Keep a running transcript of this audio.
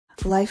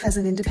Life as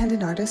an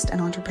independent artist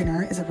and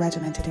entrepreneur is a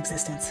regimented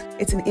existence.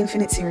 It's an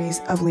infinite series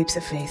of leaps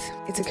of faith.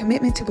 It's a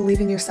commitment to believe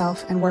in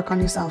yourself and work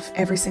on yourself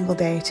every single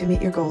day to meet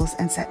your goals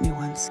and set new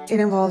ones. It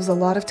involves a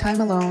lot of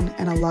time alone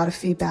and a lot of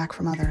feedback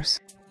from others.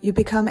 You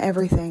become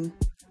everything.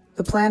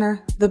 The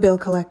planner, the bill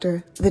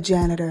collector, the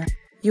janitor.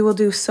 You will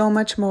do so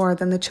much more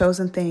than the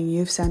chosen thing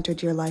you've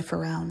centered your life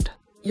around.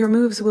 Your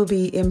moves will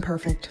be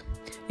imperfect.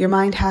 Your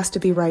mind has to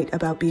be right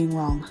about being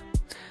wrong.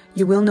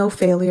 You will know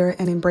failure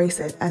and embrace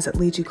it as it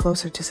leads you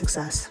closer to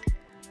success.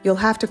 You'll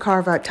have to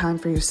carve out time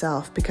for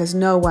yourself because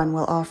no one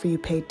will offer you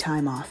paid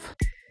time off.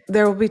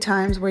 There will be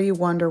times where you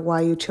wonder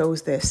why you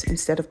chose this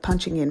instead of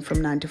punching in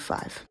from 9 to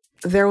 5.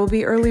 There will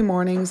be early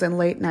mornings and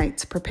late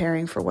nights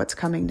preparing for what's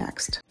coming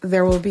next.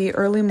 There will be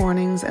early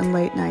mornings and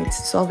late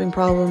nights solving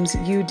problems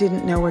you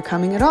didn't know were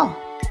coming at all.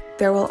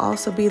 There will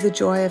also be the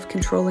joy of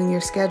controlling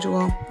your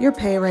schedule, your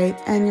pay rate,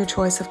 and your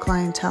choice of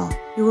clientele.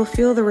 You will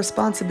feel the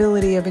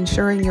responsibility of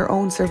ensuring your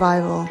own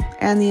survival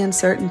and the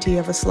uncertainty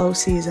of a slow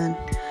season.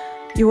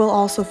 You will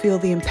also feel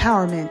the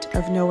empowerment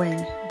of knowing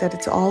that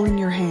it's all in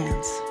your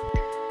hands.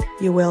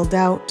 You will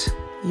doubt,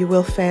 you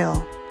will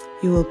fail,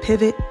 you will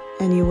pivot,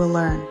 and you will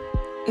learn.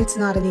 It's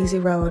not an easy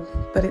road,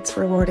 but it's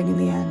rewarding in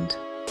the end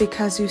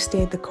because you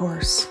stayed the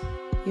course.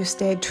 You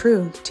stayed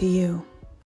true to you.